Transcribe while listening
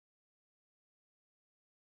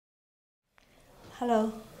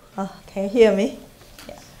Hello. Can you hear me?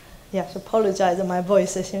 Yeah. Yes. Apologize. My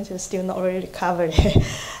voice seems to still not really recovered,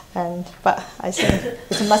 but I think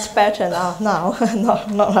it's much better now.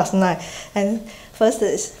 not last night. And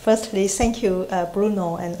firstly, thank you,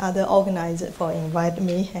 Bruno and other organizers for inviting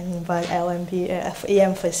me and invite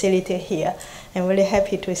EM facility here. I'm really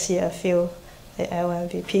happy to see a few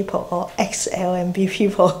LMB people or ex-LMB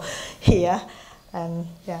people here, and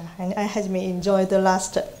yeah, and I have been enjoyed the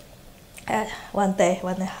last 1 day,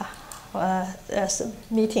 1.5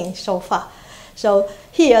 meeting so far. So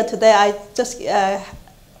here today I just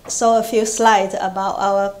saw a few slides about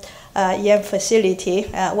our EM facility,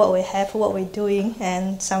 what we have, what we're doing,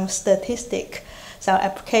 and some statistics, some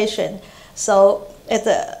application. So at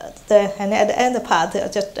the end part,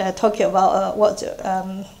 just talking about what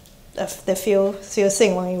the few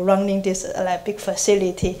things when you're running this big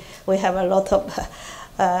facility. We have a lot of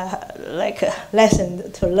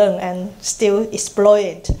lesson to learn and still explore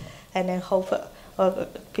it, and then hope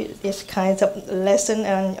this kind of lesson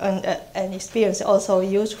and experience also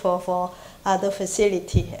useful for other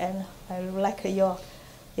facility. And I would like your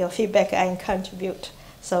feedback and contribute.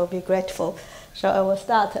 So be grateful. So I will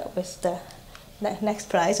start with the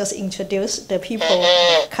next slide. Just introduce the people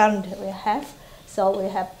currently we have. So we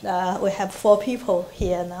have 4 people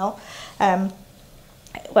here now.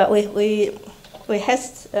 Well, we had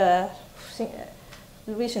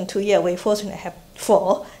recent 2 years. We fortunately have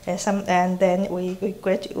 4, and then we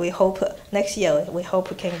hope next year we hope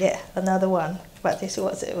we can get another one. But this is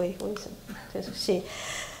what we see.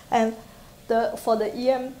 And for the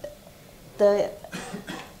EM,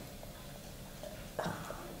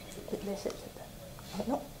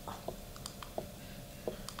 no.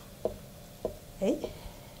 Hey.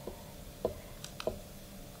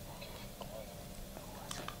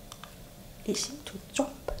 It seems to drop.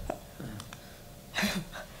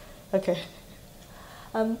 Okay.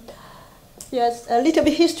 Yes, a little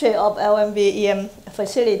bit history of LMB EM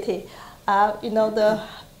facility. You know,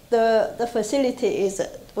 the facility is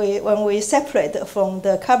when we separate from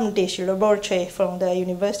the Cavendish laboratory from the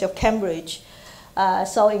University of Cambridge.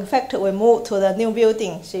 So in fact, we moved to the new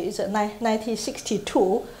building. So it's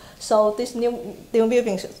 1962. So this new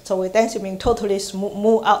building, so we then been totally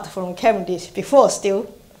moved out from Cavendish before still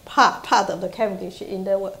part of the Cavendish in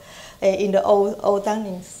the old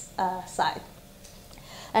Downing side.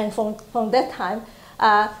 And from that time,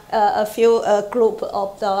 a few group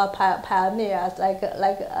of the pioneers like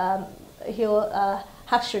Hugh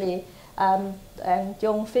Huxley and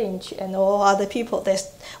John Finch and all other people.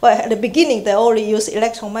 Well, at the beginning they only used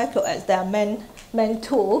electron micro as their main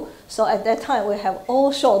tool. So at that time we have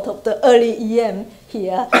all sorts of the early EM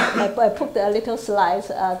here. I put a little slides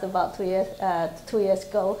about 2 years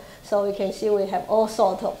ago, so we can see we have all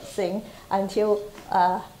sorts of things until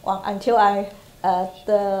the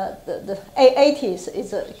 80s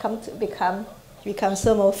is come to become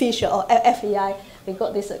Thermo Fisher or FEI. We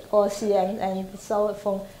got this OCM, and so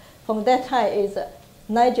from that time is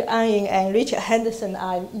Nigel Irving and Richard Henderson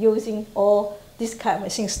are using all this kind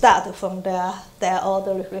of thing start from all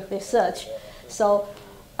the research. So,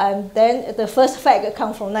 and then the first fact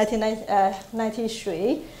comes from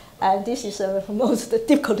 1993, and this is the most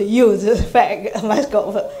difficult to use fact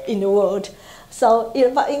microscope in the world. So,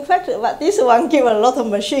 but in fact, this one gives a lot of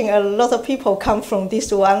machine. A lot of people come from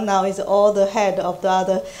this one. Now is all the head of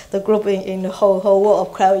the group in the whole world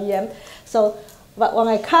of Cryo-EM. So, but when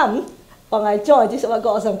I joined, this one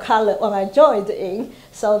got some color. When I joined in,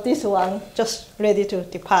 so this one just ready to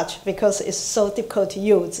depart because it's so difficult to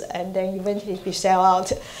use, and then eventually we sell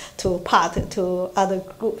out to other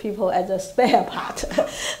group people as a spare part,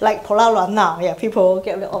 like Polaroid now. Yeah, people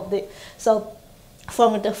get rid of it. So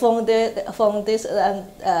from this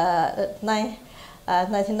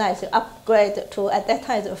 99 to upgrade to at that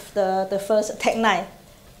time the first Tech 9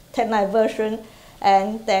 version,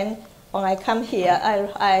 and then when I come here, I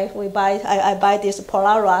buy this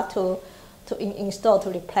Polaroid to install to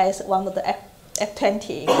replace one of the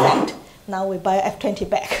F20. In fact, now we buy F20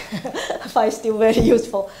 back. But it's still very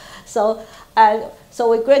useful. So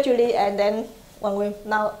we gradually, and then when we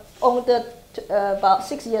now on the about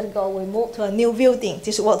 6 years ago, we moved to a new building.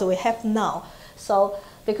 This is what we have now. So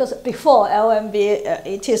because before LMB,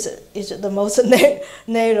 it is the most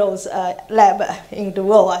narrow lab in the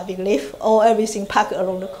world, I believe. Everything packed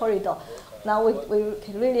along the corridor. Now we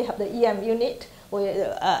really have the EM unit.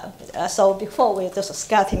 So before we just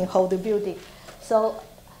scatting whole the building. So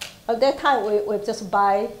at that time we just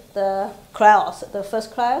buy the cryos, the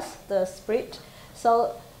first cryos, the sprit.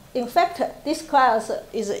 So in fact, this cryos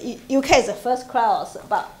is UK is the first cryos,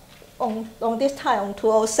 but on this time, on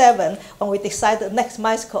 2007, when we decided the next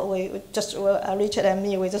microscope, we just, Richard and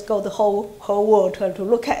me, we just go the whole world to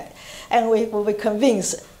look at. And we were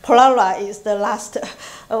convinced Pollara is the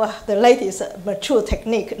the latest mature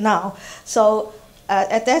technique now. So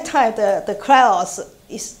at that time, the Cryos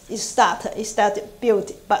is started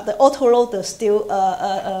built, but the autoloader still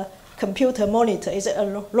a computer monitor, is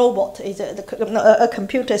a robot, is a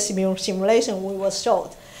computer simulation we were showed.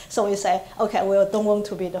 So we say, okay, we don't want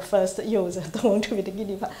to be the first user, don't want to be the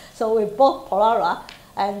guinea pig. So we bought Pollara,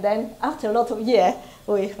 and then after a lot of years,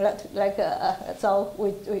 we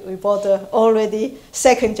bought the already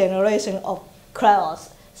second generation of Cryos.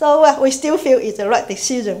 So we still feel it's the right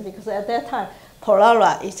decision, because at that time,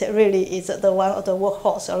 Pollara is the one of the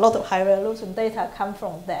workhorse. A lot of high resolution data come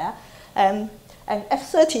from there. And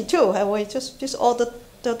F32, we just ordered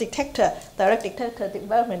the detector, direct detector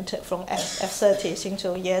development from F30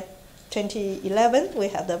 into year 2011. We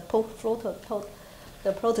have the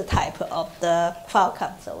prototype of the file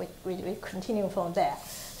come, so we continue from there.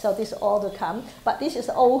 So this order come, but this is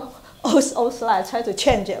old slide. Try to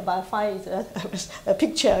change it, but I find a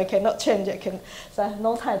picture I cannot change it. So I have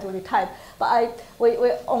no time to retype. But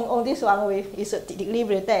on this one, is a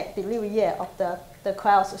delivery year of the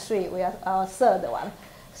Cryos 3. We are our third one.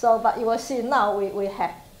 So, but you will see now we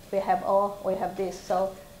have this.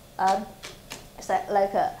 So it's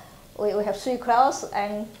like we have 3 Cryos,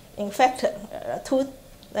 and in fact 2.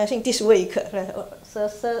 I think this week,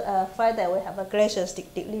 Friday, we have a gracious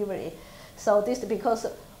delivery. So this, because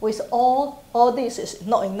with all this is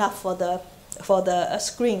not enough for the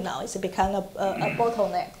screen now. It's become a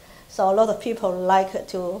bottleneck. So a lot of people like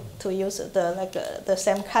to use the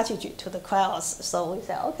same cartridge to the Cryos. So we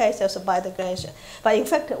say, okay, so buy the gracious. But in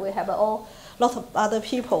fact, we have lot of other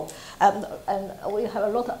people, and we have a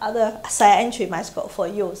lot of other side entry microscope for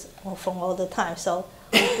use from all the time. So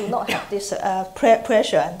we do not have this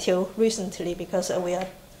pressure until recently, because we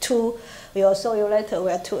will show you later,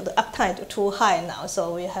 the uptime too high now,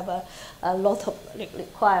 so we have a lot of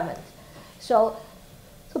requirements. So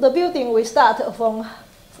the building we start from,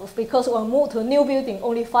 because we moved to a new building,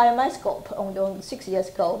 only 5 microscopes on 6 years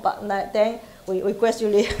ago, but then we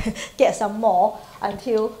gradually get some more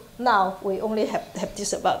until now. We only have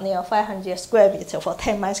this about near 500 square meters for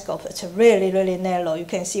 10 microscopes. It's really, really narrow. You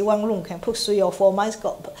can see one room can put 3 or 4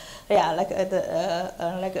 microscopes. Yeah, like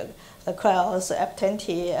a Cryos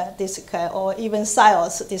F20, this kind, or even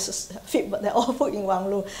Sios, this fit, but they're all put in one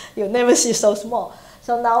room. You'll never see so small.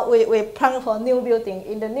 So now we plan for a new building.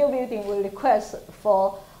 In the new building, we request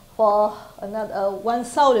for another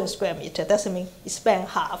 1,000 square meters. That means expand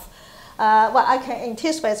half. What I can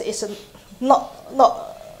anticipate is not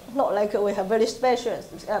like we have very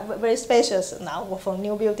spacious now for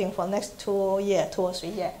new building for next 2 or 3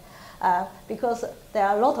 years, because there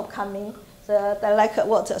are a lot of coming. Like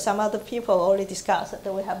what some other people already discussed,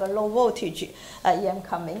 that we have a low voltage EM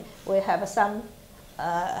coming. We have some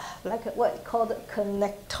like what called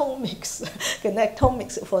connectomics,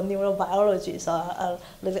 connectomics for neurobiology. So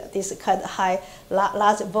this kind of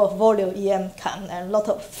large volume EM come, and a lot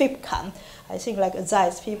of FIP come. I think like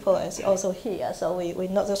Zeiss people is also here. So we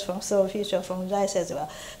not just from Thermo Fisher, from Zeiss as well.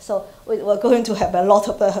 So we're going to have a lot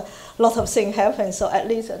of things happen. So at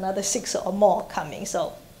least another 6 or more coming.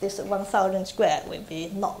 So this 1,000 square will be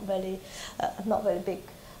not very big.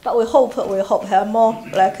 But we hope have more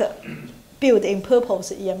like built-in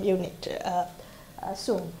purpose EM unit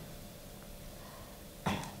soon.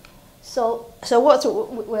 So what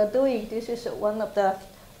we're doing, this is one of the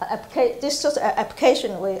this is an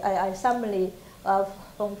application I summary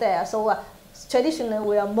from there. So traditionally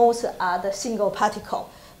we are most the single particle,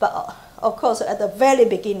 but of course at the very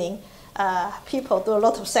beginning, people do a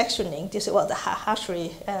lot of sectioning. This is what the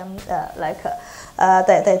hatchery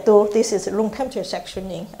they do. This is room temperature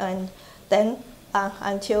sectioning, and then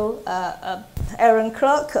until Aaron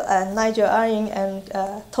Clark and Nigel Irving and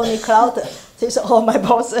Tony Cloud, these are all my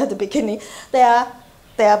boss at the beginning. They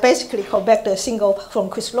are basically convert the single from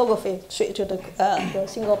crystallography straight to the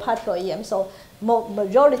single particle EM. So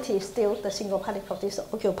majority still the single particle is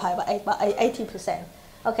occupied by 80%.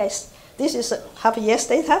 Okay, this is half a year's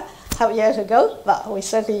data, half years ago, but we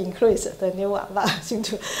certainly increased the new one. But I seem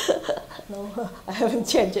to no, I haven't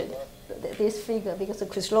changed this figure, because the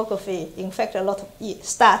crystallography, in fact, a lot of it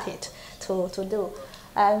started to do.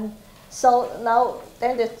 And so now,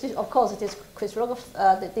 then of course, this crystallography,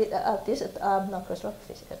 not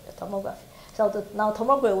crystallography, tomography. So now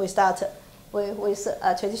tomography we start with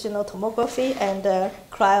traditional tomography and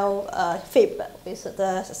cryo FIB with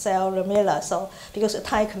the cell lamella. So because it's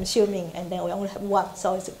time consuming, and then we only have one,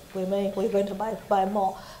 so we're going to buy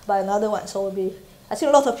more, buy another one. So we'll be I think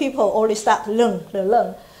a lot of people already start to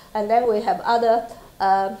learn. And then we have other,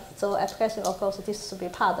 so application, of course, this should be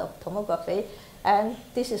part of tomography. And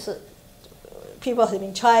this is, people have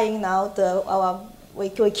been trying now, we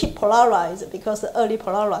keep polarized because the early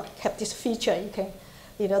Polaroid kept this feature. You can,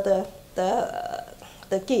 you know,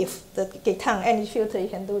 the GIF, the Gitang energy filter, you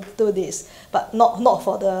can do this, but not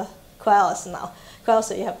for the Cryos now.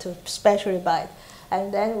 Cryos you have to specially buy.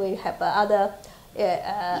 And then we have other,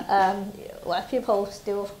 well, people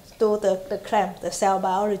still do the clamp, the cell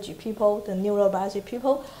biology people, the neurobiology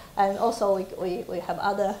people, and also we have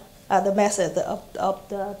other methods of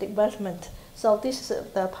the development. So this is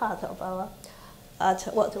the part of our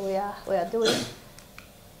what we are doing.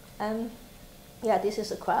 And yeah, this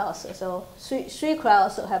is a Cryos. So three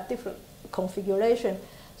Cryos have different configuration.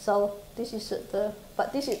 So this is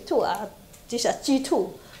but this is these are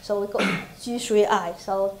G2. So we got G3i.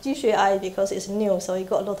 So G3i, because it's new, so we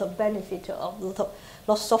got a lot of benefit of lot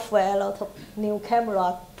of software, a lot of new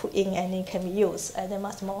camera put in, and it can be used, and they're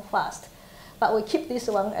much more fast. But we keep this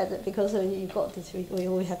one because you got this.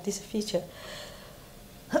 We have this feature.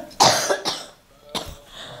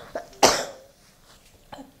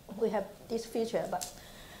 We have this feature, but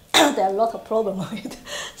there are a lot of problems with it.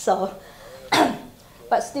 So,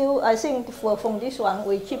 but still, I think from this one,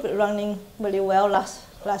 we keep it running really well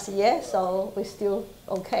last year, so we're still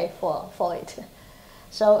okay for it.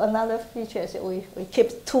 So another feature is we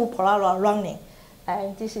keep 2 Polaroid running,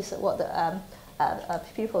 and this is what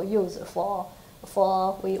people use for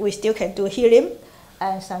we still can do helium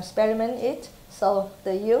and some experiment it. So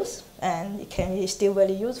the use, and it can be still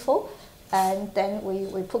very useful. And then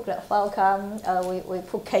we put the Falcon, we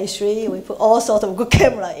put K3, we put all sorts of good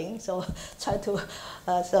camera in. So try to,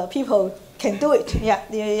 so people can do it.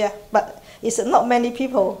 Yeah. But it's not many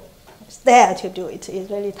people there to do it. It's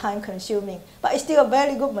really time consuming. But it's still a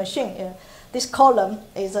very good machine. This column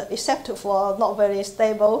is except for not very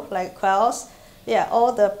stable like Cryos. Yeah,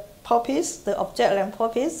 all the poppies, the object length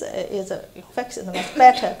poppies is in fact much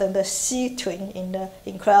better than the C twin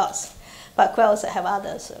in Cryos. But Cryos have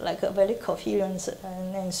others, like a very coherent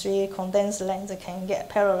and 3 condensed lens can get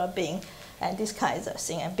parallel beam, and this kind of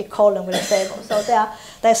thing, and big column very stable. So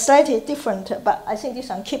they're slightly different, but I think this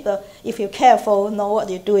one keep if you're careful, know what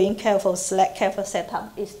you're doing, careful select, careful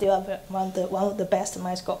setup, it's still one of the best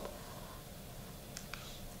microscope.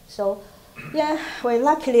 So yeah, we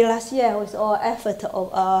luckily last year with all effort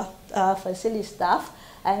of our facility staff,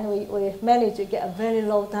 and we managed to get a very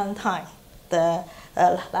low downtime.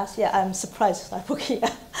 Last year, I'm surprised I put here,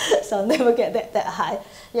 so never get that high.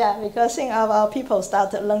 Yeah, because I think our people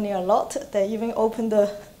started learning a lot. They even opened the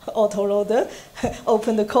autoloader,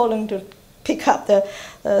 opened the column to pick up the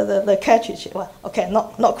cartridge. Well, okay,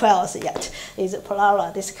 not Cryos yet. It's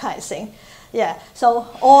Polaroid, this kind of thing. Yeah, so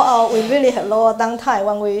we really have lower downtime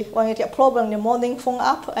when we get problem in the morning, phone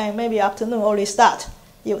up, and maybe afternoon already start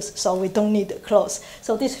use. So we don't need to close.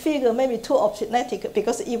 So this figure may be too optimistic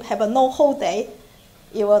because if you have a no whole day,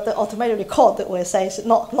 the automatic record will say it's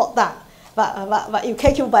not done. But you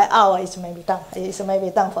calculate by hour, it's maybe done. It's maybe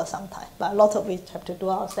done for some time. But a lot of it have to do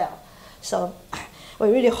ourselves. So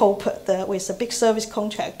we really hope that with a big service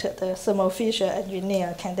contract, the Thermo Fisher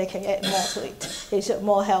engineer can add more to it. It's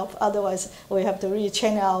more help. Otherwise, we have to really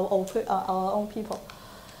train our own people.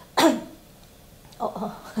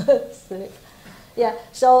 Yeah,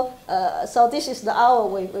 so this is the hour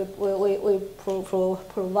we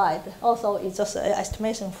provide. Also, it's just an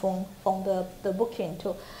estimation from the booking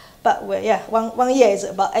too. But yeah, one year is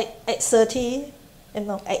about 8,000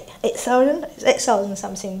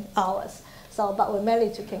 something hours. So, but we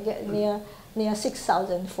managed to can get near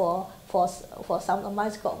 6,000 for some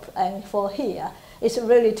microscope, and for here it's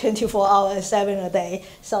really 24 hours, 7 a day.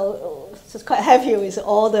 So it's quite happy with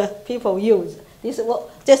all the people use. This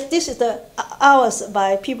is the hours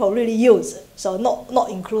by people really use. So not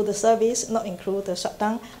include the service, not include the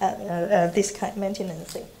shutdown, this kind of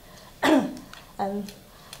maintenance thing. And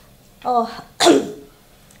how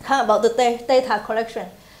about the data collection?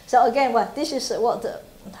 So again, this is what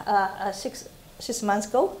 6 months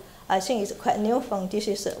ago. I think it's quite new. This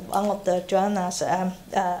is one of the Joanna's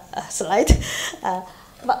slide,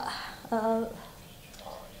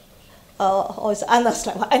 or it's Anna's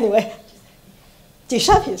slide. But anyway.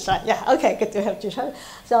 G-Sharp slide, yeah, okay, good to have G-Sharp.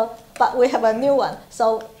 So, but we have a new one.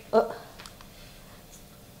 So,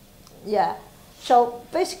 yeah, so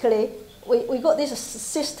basically, we got this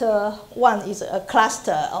sister one is a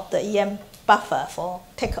cluster of the EM buffer for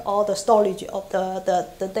take all the storage of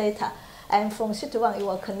the data. And from sister one, it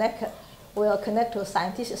will connect to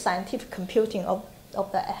scientific computing of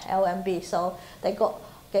the LMB. So they got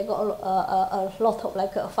got a lot of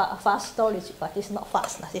like fast storage, but it's not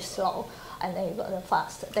fast, it's slow. And then you got the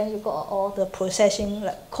fast. Then you got all the processing,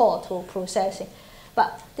 like core to processing.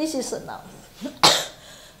 But this is now.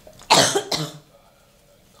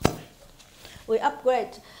 We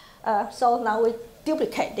upgrade. So now we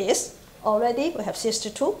duplicate this already. We have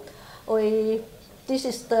 62. This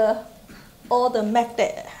is all the MAC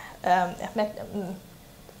data.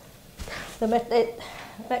 The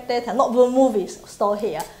MAC data, not the movies stored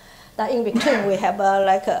here. Now in between we have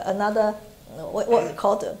another what we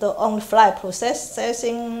call the on-the-fly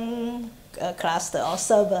processing cluster or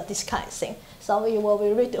server, this kind of thing. So we will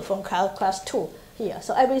read it from class 2 here.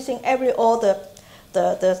 So all the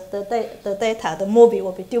data, the movie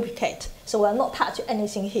will be duplicated. So we'll not touch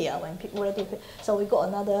anything here when people ready. So we got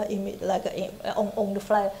another image like on the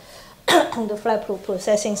fly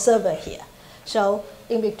processing server here. So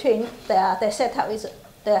in between, their setup is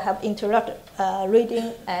they have interrupted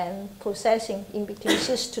reading and processing in between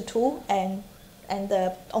 6 to 2 and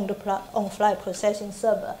the on-fly processing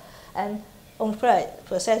server. And on-fly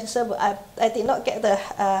processing server, I did not get the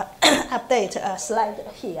update slide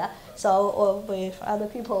here. So with other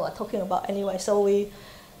people are talking about anyway. So we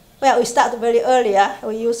started very earlier.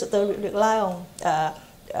 We used the rely on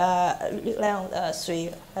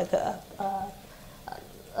 3 like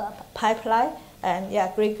pipeline. And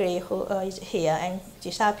yeah, Gregory, who is here, and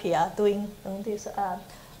Giuseppe are doing this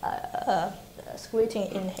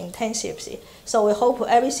scripting in intensively. So we hope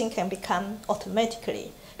everything can become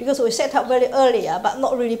automatically. Because we set up very earlier, but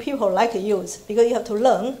not really people like to use. Because you have to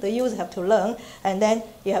learn, the user have to learn, and then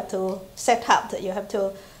you have to set up, you have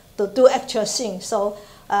to do actual things. So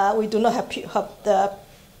we do not have the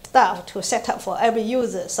staff to set up for every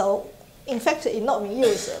user. So in fact, it's not being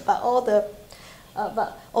used, but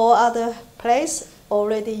all other places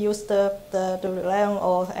already use the Relion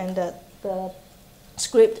and the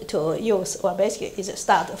script to use. Well, basically, it's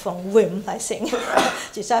start from Vim, I think.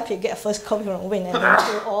 Giuseppe get first copy from Vim and then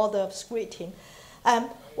do all the scripting.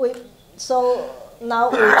 So now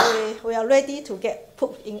we are ready to get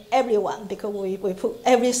put in everyone because we put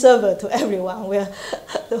every server to everyone.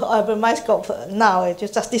 The microscope now,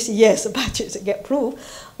 just this year's budget to get approved,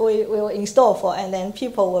 we will install for, and then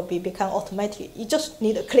people will become automatic. You just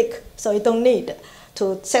need a click, so you don't need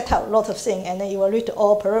to set up a lot of things, and then you will read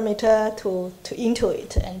all parameter to into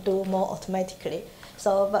it and do more automatically.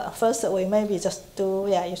 So but first we maybe just do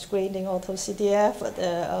your screening, auto CDF,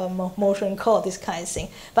 the motion code, this kind of thing.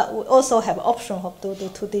 But we also have option of do the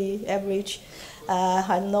 2D average.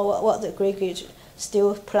 I don't know what the Gregory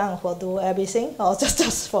still plan for do everything or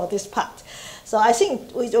just for this part. So I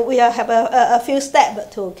think we have a few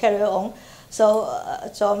steps to carry on. So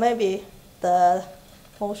maybe the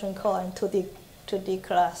motion code and 2D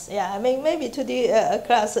class. Yeah, I mean maybe 2D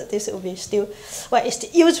class this will be still well.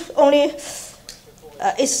 It's used only.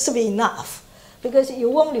 It should be enough because you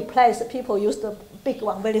won't replace people use the big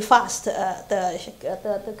one very fast.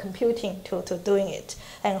 The computing to doing it,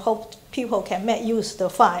 and hope people can make use the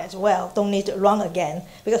file as well. Don't need to run again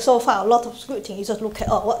because so far a lot of scripting you just look at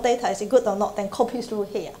what data is it good or not, then copy through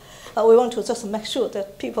here. But we want to just make sure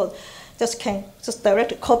that people can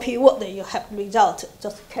directly copy what you have result,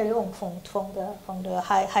 just carry on from the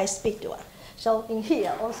high speed one. So in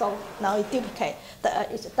here also now it duplicate.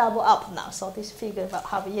 It's double up now. So this figure about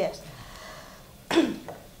half years.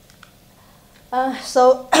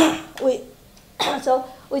 So we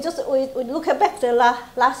look back the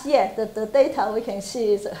last year. The data we can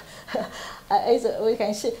see is we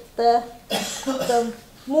can see the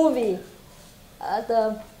movie.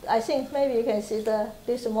 I think maybe you can see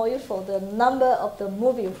this is more useful. The number of the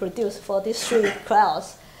movie produced for these 3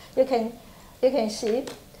 clouds. You can see.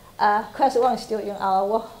 Class 1 is still in our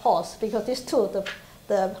workhorse because these 2,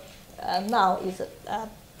 now is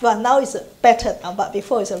now is better now, but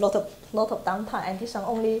before it's a lot of downtime, and this one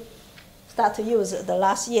only start to use the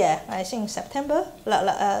last year, I think September.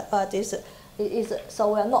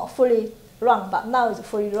 So we are not fully run, but now it's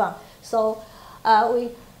fully run. So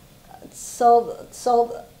we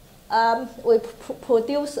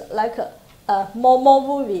produce like more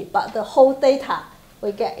movie, but the whole data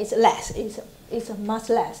we get is less. It's much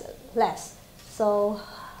less. So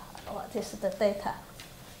what is the data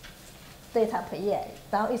per year?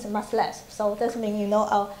 Now it's much less. So that means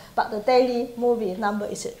but the daily movie number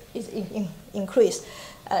is increased.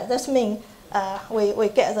 That means we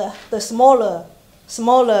get the smaller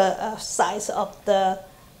size of the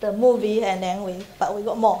movie, and then we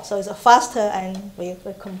got more. So it's faster and we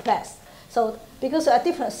compress. So because a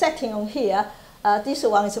different setting on here. This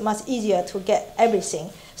one is much easier to get everything.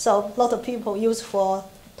 So a lot of people use for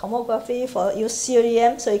tomography, for use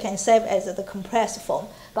Cryo-EM, so you can save as the compressed form.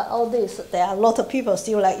 But all this, there are a lot of people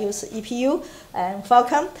still like use EPU and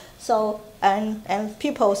Falcon. So and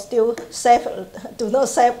people still do not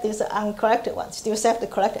save this uncorrected one, still save the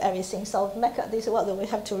correct everything. So make this what we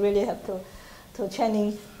have to really have to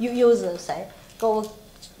training users say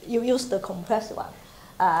you use the compressed one.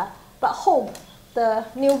 But hope the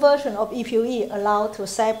new version of EPUE allow to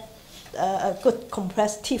save a good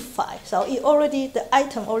compressed TIFF file. So the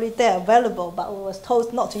item already there available, but we was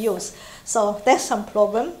told not to use. So there's some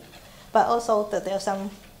problem, but also that there's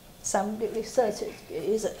some research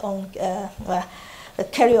is on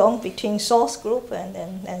carry on between source group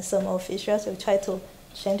and Thermo Fisher. So we try to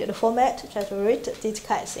change the format, try to read this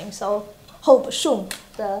kind of thing. So hope soon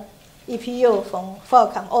the EPU from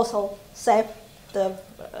Falcon also save the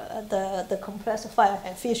compressed file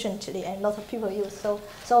efficiently, and a lot of people use.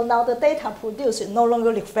 So now the data produced no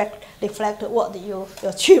longer reflect what your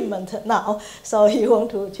achievement now. So you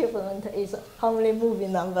want to achievement is how many movie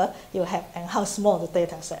number you have and how small the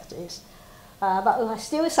data set is. But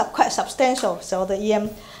still quite substantial. So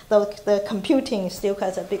the computing still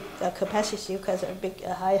has a big capacity, still has a big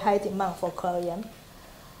high demand for Cryo-EM.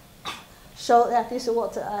 So this is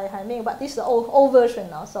what I mean, but this is the old version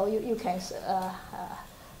now. So you can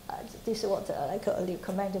this is what I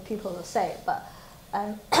recommend people to say. But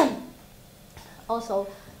also,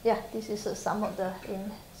 this is some of the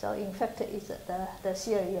so in fact it's the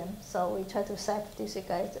Cryo-EM. So we try to save this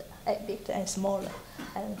guys 8-bit and smaller,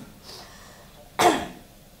 and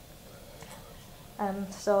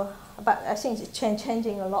so but I think it's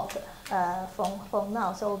changing a lot from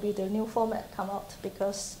now. So it will be the new format come out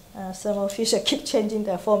because Thermo Fisher keep changing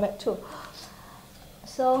their format too.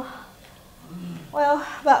 So, well,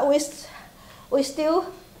 but we still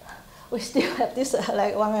have this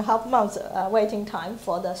like 1.5 months waiting time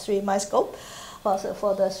for the 3 microscope,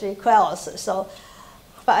 for the 3 cryos. So,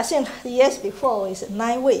 but I think the years before is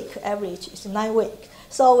 9 weeks average. It's 9 weeks.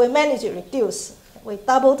 So we managed to reduce. We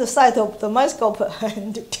doubled the size of the microscope,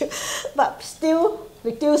 but still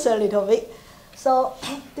reduce a little bit. So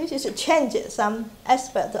this is to change some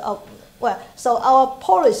aspect of, so our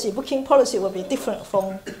booking policy will be different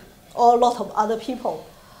from a lot of other people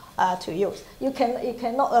to use. You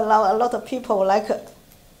cannot allow a lot of people like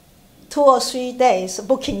 2 or 3 days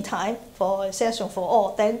booking time for a session for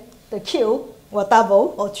all, then the queue will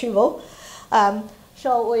double or triple.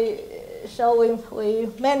 So we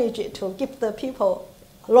managed to give the people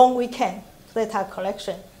long weekend data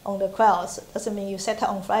collection on the cryos. Doesn't mean you set it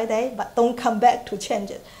on Friday, but don't come back to change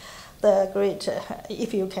it. The grid,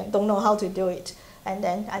 if you don't know how to do it, and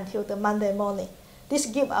then until the Monday morning. This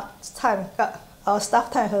gives us time, our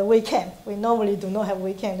staff time for weekend. We normally do not have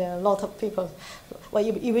weekend. There are a lot of people. Well,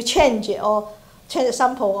 if you change it or change the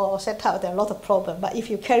sample or set up, there are a lot of problems. But if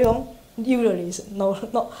you carry on, usually it's not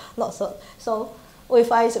so. So we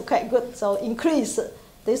find it's quite good. So increase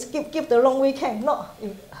this, give the long weekend. Not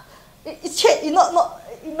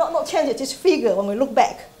change this figure when we look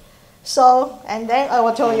back. So, and then I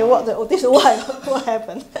will tell you this is what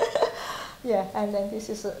happened. And then this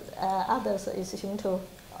is others is into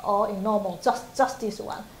all in normal, just this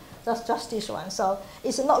one, just this one. So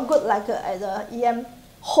it's not good like the EM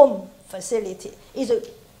home facility.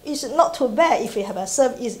 It's not too bad if you have a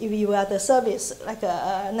service, if you are the service like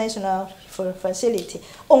a national facility,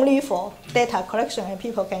 only for data collection and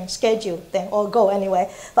people can schedule then or go anyway.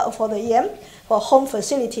 But for the EM, for home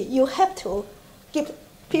facility, you have to give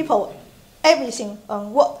people everything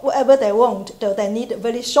on whatever they want. They need a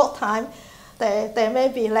very short time. They may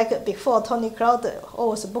be like before Tony Crowder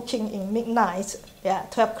always booking in midnight,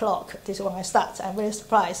 12 o'clock. This is when I start. I'm very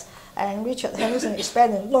surprised. And Richard Henderson is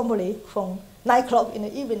spending normally from 9 o'clock in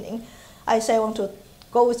the evening. I say I want to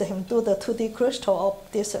go with him do the 2D crystal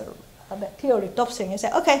of this bacterial rhodopsin. He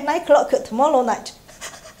said, okay, 9 o'clock tomorrow night.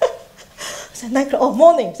 I said, 9 o'clock,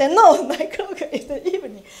 morning. He said, no, 9 o'clock is the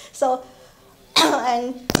evening. So,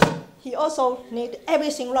 and he also need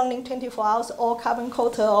everything running 24 hours, or carbon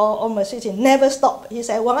coater or machine, never stop. He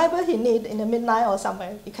said whenever he need in the midnight or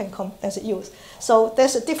somewhere, he can come and use. So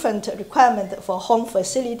there's a different requirement for home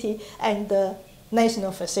facility and the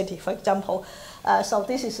national facility, for example. So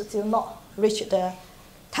this is still not reach the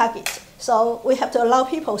target. So we have to allow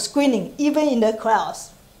people screening, even in the cryos.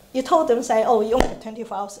 You told them, say, oh, you only have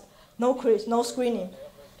 24 hours, no screening.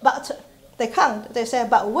 But they can't. They say,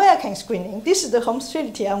 but where can screening? This is the home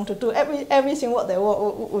facility. I want to do everything what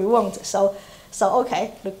we want. So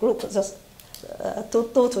okay, the group just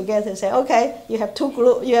do together. Say, okay, you have 2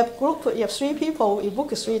 group. You have 3 people. You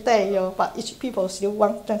book 3 days, but each people still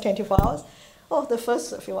want 24 hours. Oh, the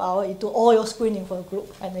first few hours you do all your screening for the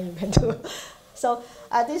group, and then you can do. So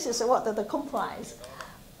this is what the compromise.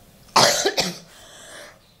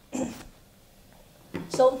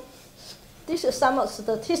 So this is some of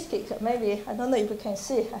statistics. Maybe I don't know if you can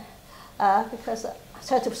see because I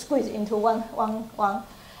try to squeeze into one.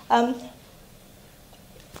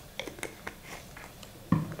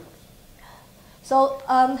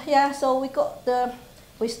 Yeah, so we got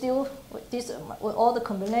this with all the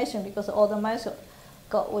combination because all the mice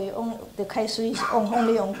the K3 is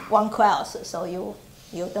only on one class, so you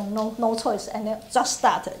don't no choice, and then just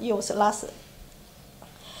start use last.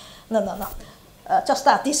 Just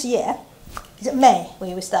start this year. Is it May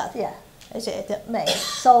we start? Yeah, it's May.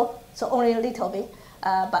 So only a little bit,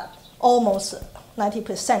 but almost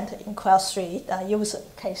 90% in class 3 use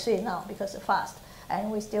K3 now because it's fast.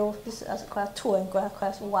 And we still, this is class 2 and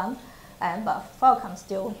class 1, but Falcon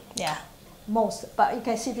still, yeah, most. But you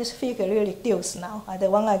can see this figure really reduced now. The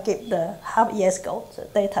one I gave the half years ago, the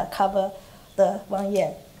data cover the 1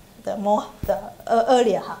 year, the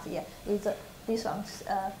earlier half year. This one's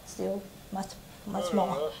still much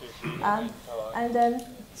more. And then,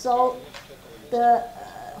 so the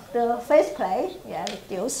face play, yeah,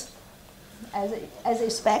 reduced as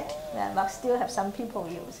expect, yeah, but still have some people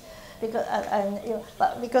use.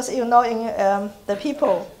 Because in the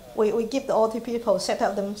people, we give all the people set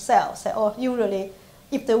up themselves. Or usually,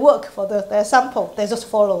 if they work for their sample, they just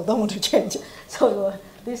follow, don't want to change. So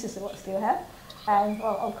this is what still have. And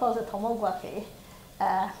well, of course, the tomography.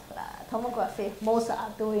 Most are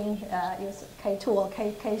doing use K2 or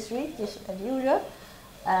K3, just as usual.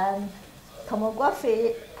 And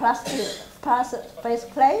tomography plus face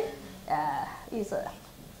play is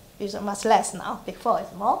much less now. Before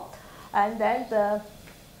it's more. And then the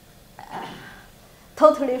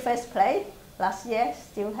totally face play last year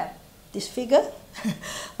still have this figure.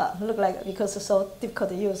 Look like because it's so difficult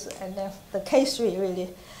to use. And then the K3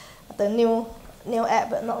 really, the new app,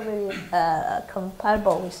 but not really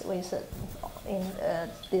compatible with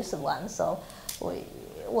this one. So we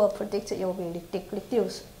will predict it will be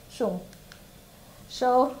reduced soon.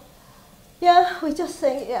 So yeah, we just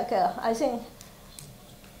think, yeah, okay, I think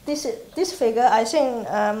this figure, I think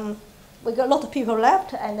we got a lot of people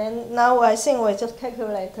left, and then now I think we just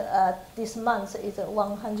calculate this month is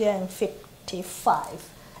 155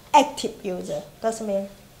 active user. That means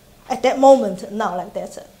at that moment now like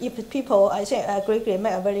that. If people, I think Gregory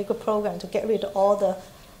made a very good program to get rid of all the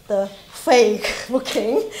fake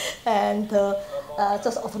booking and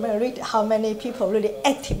just automatically read how many people really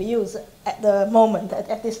active use at the moment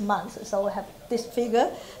at this month. So we have this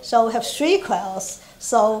figure. So we have 3 class.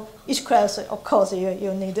 So each class, of course,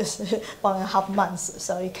 you need this 1.5 months.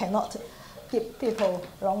 So you cannot keep people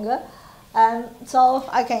longer. And so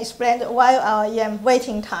I can explain why our EM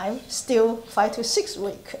waiting time still 5 to 6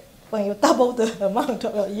 weeks when you double the amount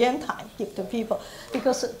of EM time give to people,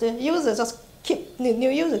 because the user just new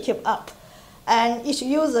user keep up, and each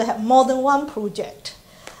user have more than one project.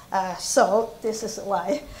 So this is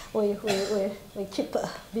why we keep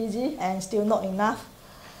busy and still not enough.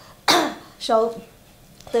 So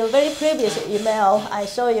the very previous email I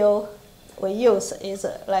show you we use is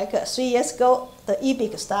like 3 years ago, the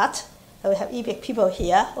EBIC start. We have EBIC people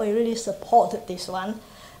here. We really support this one,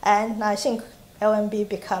 and I think LMB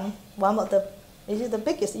become one of the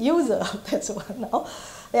biggest user of this one now.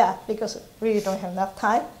 Yeah, because we really don't have enough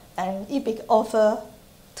time, and EBIC offer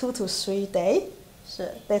 2 to 3 days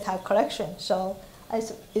data collection, so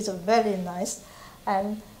it's very nice.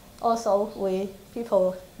 And also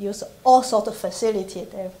people use all sorts of facility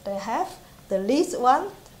they have. The least one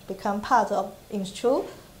become part of Instruct,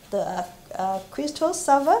 the Crystal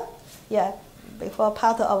server. Yeah, before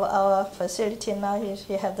part of our facility now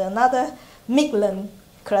you have another Midland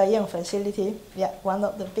Cryo-EM facility. Yeah, one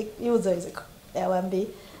of the big users is LMB,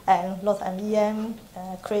 and lot of EM,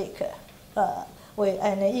 CRIC.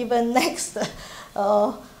 And even next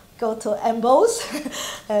go to EMBOS,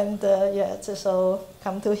 and yeah, so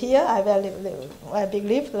come to here. I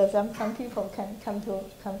believe that some people can come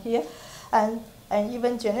here, and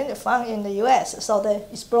even genetic fund in the US, so they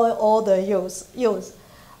explore all the use.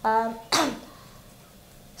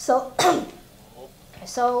 So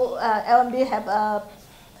LMB have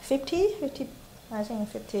 50, I think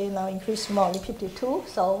 50 now increased more, 52.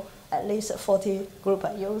 So at least 40 group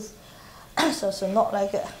are used. So not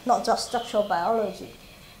just structural biology.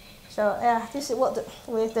 So yeah, this is what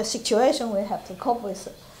with the situation we have to cope with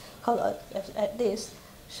at this.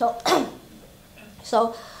 So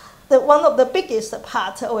so one of the biggest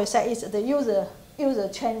part we say is the user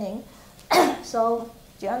training. So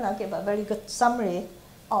Gianna gave a very good summary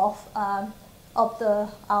of our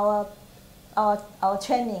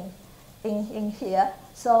training in here.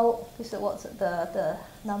 So this is what the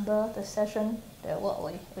number, the session, what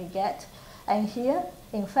we get. And here,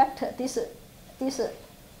 in fact, this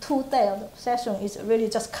 2-day session is really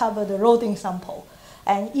just cover the loading sample.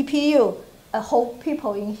 And EPU, a whole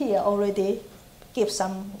people in here already give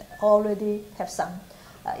some, already have some.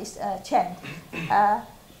 It's Chen.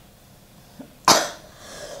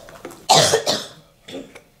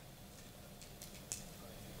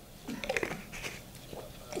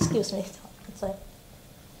 Excuse me. Sorry.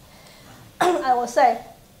 I will say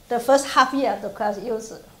the first half year of the class,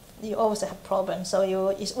 you always have problems. So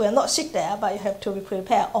we are not sick there, but you have to be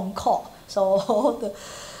prepared on call. So all the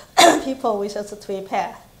people we have to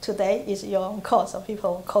prepare. Today is your on call, so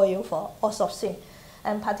people will call you for all sorts of things.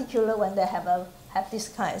 And particularly when they have this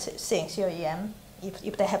kind of thing, Cryo-EM,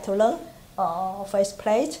 if they have to learn or face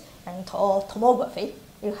plate or tomography,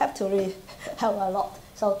 you have to really have a lot.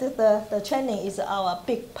 So the training is our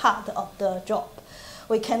big part of the job.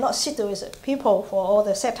 We cannot sit with people for all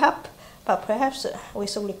the setup, but perhaps we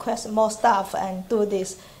should request more staff and do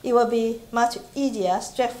this. It will be much easier,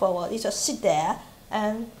 straightforward. You just sit there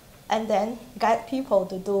and then guide people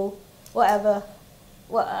to do whatever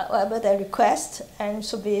they request, and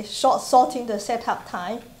should be sorting the setup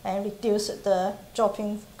time and reduce the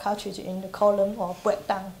dropping cartridge in the column or break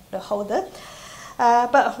down the holder.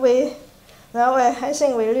 But now I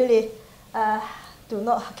think we really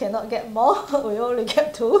cannot get more. We only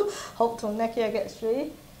get 2. Hope to next year get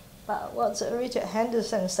 3. But what Richard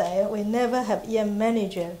Henderson said, we never have EM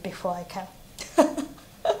manager before I come.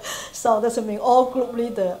 So that means all group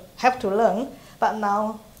leaders have to learn. But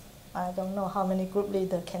now I don't know how many group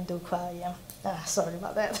leaders can do Cryo-EM. Sorry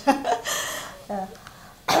about that.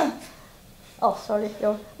 Oh, sorry.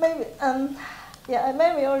 Maybe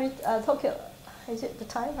maybe only talk. Is it the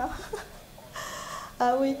time now?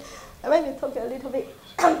 We maybe talk a little bit.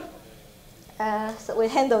 So we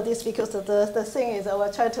handle this because the thing is, I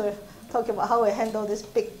will try to talk about how we handle this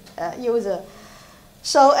big user.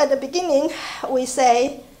 So at the beginning, we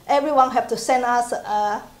say everyone have to send us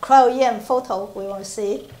a Cryo-EM photo we want to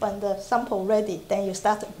see when the sample ready. Then you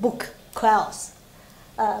start to book cryos.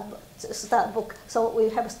 Start book. So we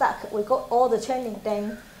have start. We got all the training.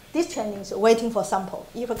 Then this training is waiting for sample.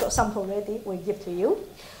 If we got sample ready, we give to you.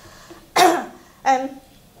 And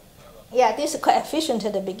yeah, this is quite efficient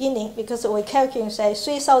at the beginning because we calculate, say,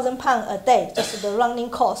 3,000 pounds a day, just the running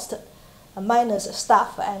cost, minus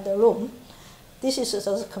staff and the room. This is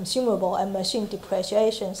just consumable and machine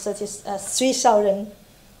depreciation, so it's 3,000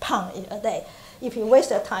 pounds a day. If you waste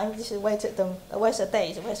the time, this is waste a day,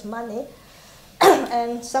 it's waste money.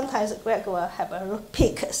 And sometimes Greg will have a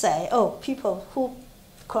peak, say, oh, people who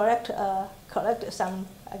collect some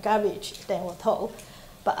garbage, they were told.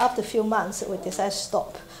 But after a few months, we decided to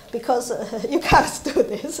stop because you can't do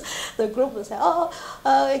this. The group will say, oh,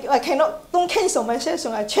 I cannot, don't cancel my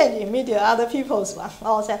session, I change immediately other people's one.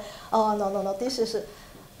 Or say, oh, no, this is,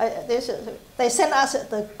 they send us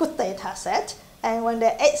the good data set, and when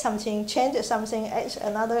they add something, change something, add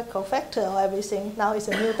another cofactor or everything, now it's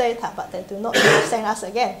a new data, but they do not send us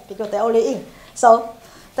again because they're already in. So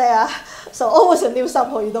always a new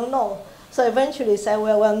sample, you don't know. So eventually say,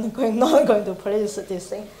 well, we're not going to produce this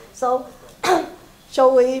thing. So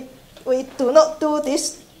we do not do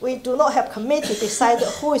this. We do not have committee decide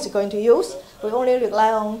who is going to use. We only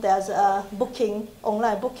rely on there's a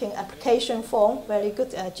online booking application form, very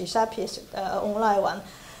good GSAPI's online one.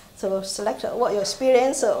 So select what your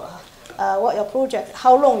experience, what your project,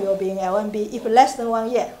 how long you'll be in LMB. If less than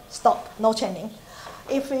 1 year, stop, no training.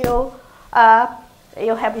 If you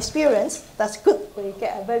have experience, that's good. We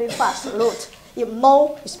get a very fast route. If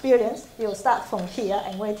no experience, you start from here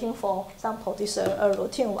and waiting for sample. This is a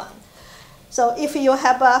routine one. So if you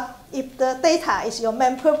have if the data is your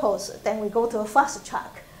main purpose, then we go to a fast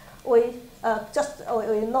track. We just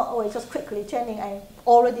quickly training and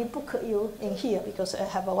already book you in here because I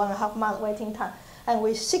have a 1.5 month waiting time, and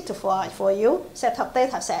we seek for you, set up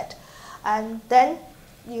data set, and then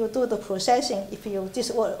you do the processing if this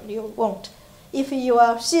is what you want. If you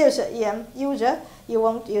are serious EM user,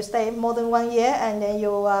 you stay more than 1 year, and then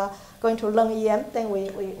you are going to learn EM, then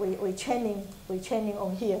we training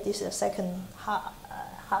on here. This is the second half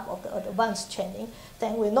of the advanced training.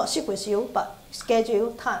 Then we not sit with you, but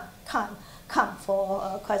schedule time come for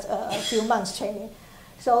quite a few months training.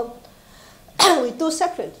 So we do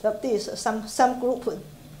separate of this. Some group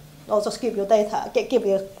also give you data, give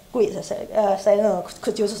you grids, say no,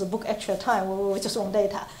 could you just book extra time? We just want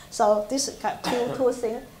data. So this is kind of two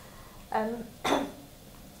things. And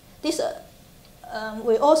this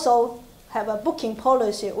we also have a booking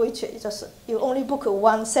policy, which is just you only book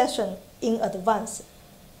 1 session in advance.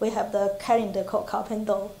 we have the calendar called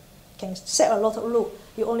Carpenter. Can set a lot of rule.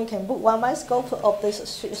 You only can book one microscope of this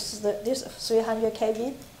 300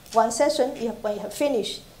 kV, one session. When you have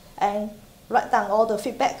finished and write down all the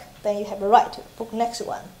feedback, then you have a right to book next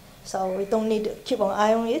one. So we don't need to keep an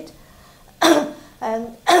eye on it.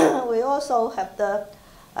 And we also have the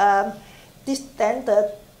this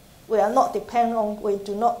standard. We are not dependent on. We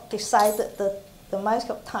do not decide the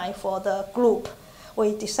microscope time for the group.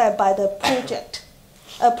 We decide by the project.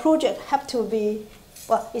 A project have to be,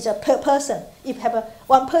 well, it's a per person. If you have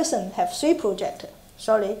one person have 3 projects,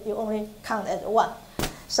 sorry, you only count as 1.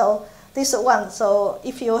 So this one. So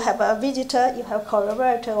if you have a visitor, you have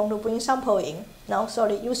collaborator want to bring sample in. No,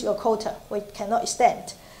 sorry, use your quota. We cannot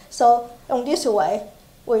extend. So on this way,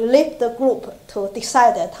 we leave the group to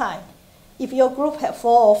decide their time. If your group have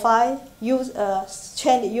 4 or 5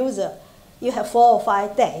 trained users, you have 4 or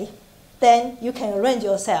 5 days, then you can arrange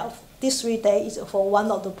yourself. This 3 days is for one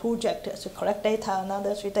of the projects to collect data.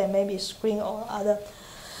 Another 3 days maybe screen or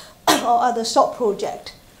other short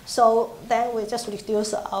project. So then we just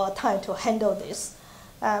reduce our time to handle this.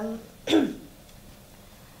 And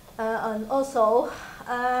also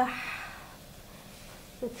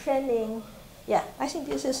the training. Yeah, I think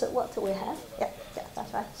this is what we have. Yeah,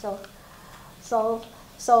 that's right.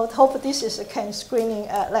 So hope this is can screening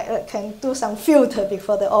can do some filter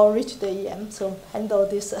before they all reach the EM to handle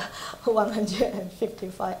this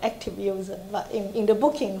 155 active users. But in the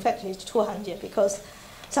booking, in fact, it's 200 because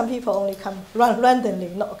some people only come randomly,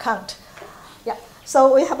 not count. Yeah.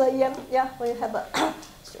 So we have the EM. Yeah,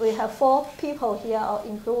 we have 4 people here,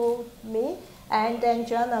 include me, and then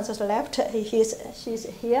Joanna just left. She's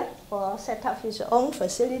here for set up his own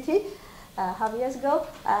facility. Half years ago,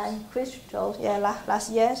 and Crystal, last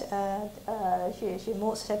year, she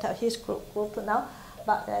moved, set up his group now,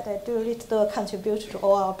 but they do contribute to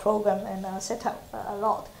all our program and set up a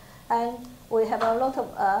lot. And we have a lot of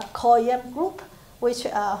CryoEM group, which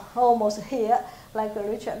are almost here, like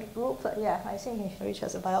Richard group. Yeah, I think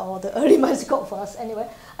Richard's about all the early microscope for us anyway.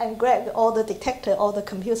 And Greg, all the detector, all the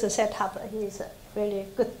computer setup, he's really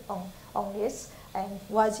good on this. And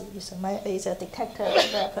Wazi is a detector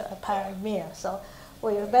pioneer, so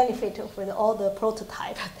we benefit with all the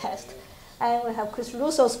prototype test. And we have Chris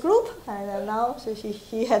Russo's group, and now so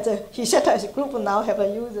he set up his group now have a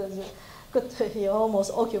users. Good, he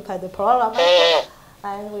almost occupied the program.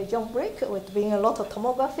 And we John Brick with doing a lot of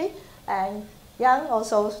tomography, and Yang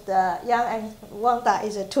also Yang and Wanda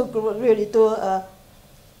is a 2 group really do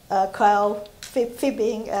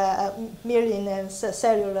cryo-fibbing, milling and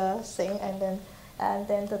cellular thing, and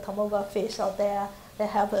then the tomography. So they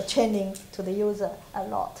have a training to the user a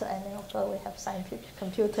lot, and then also we have scientific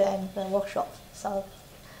computer and workshop. So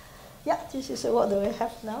yeah, this is what we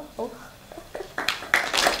have now. Oh.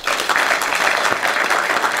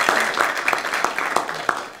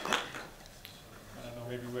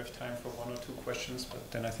 Maybe we have time for 1 or 2 questions,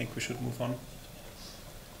 but then I think we should move on.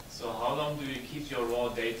 So how long do you keep your raw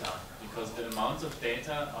data? Because the amounts of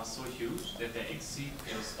data are so huge that they exceed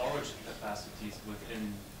your storage capacities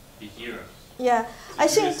within a year. Yeah, so I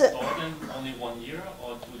think do you store them only 1 year,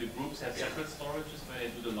 or do the groups have separate storages where they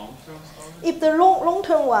do the long-term storage? If the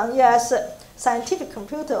long-term one, yes, scientific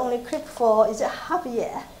computer only keep for half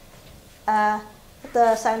year.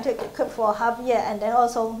 The scientific keep for half year, and then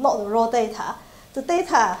also not the raw data. The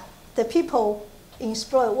data, the people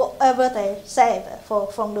exploit whatever they save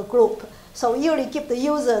from the group. So we usually give the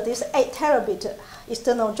user this 8 terabit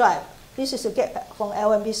external drive. This is a get from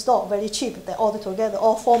LMB store, very cheap. They order together,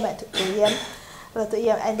 all format to EM,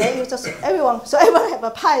 and then you just everyone have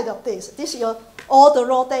a pile of this. This is all the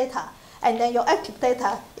raw data, and then your active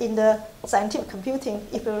data in the scientific computing.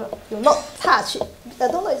 If you not touch it, I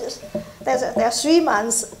don't know. There are 3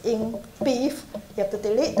 months in beef. You have to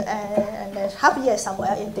delete, and then half year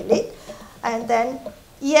somewhere in delete, and then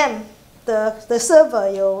EM. The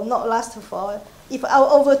server will not last for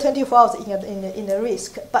over 24 hours in the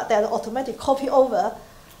risk, but there's automatic copy over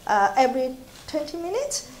every 20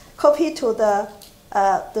 minutes. Copy to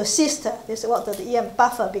the sister. This is what the EM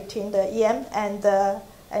buffer between the EM and the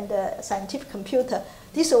scientific computer.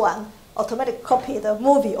 This one automatic copy the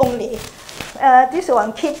movie only. This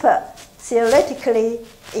one keep theoretically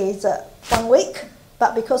is 1 week.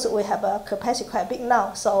 But because we have a capacity quite big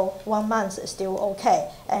now, so 1 month is still okay.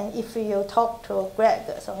 And if you talk to Greg,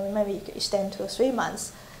 so maybe you can extend to 3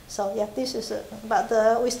 months. So yeah, this is, but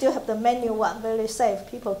we still have the manual one, very safe.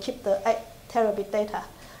 People keep the 8 terabit data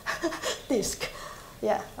disk.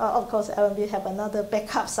 Yeah, of course, LMB have another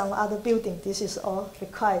backup, some other building. This is all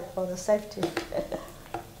required for the safety.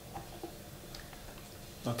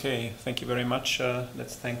 Okay, thank you very much.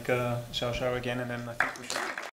 Let's thank Shaoxia again, and then I think we should.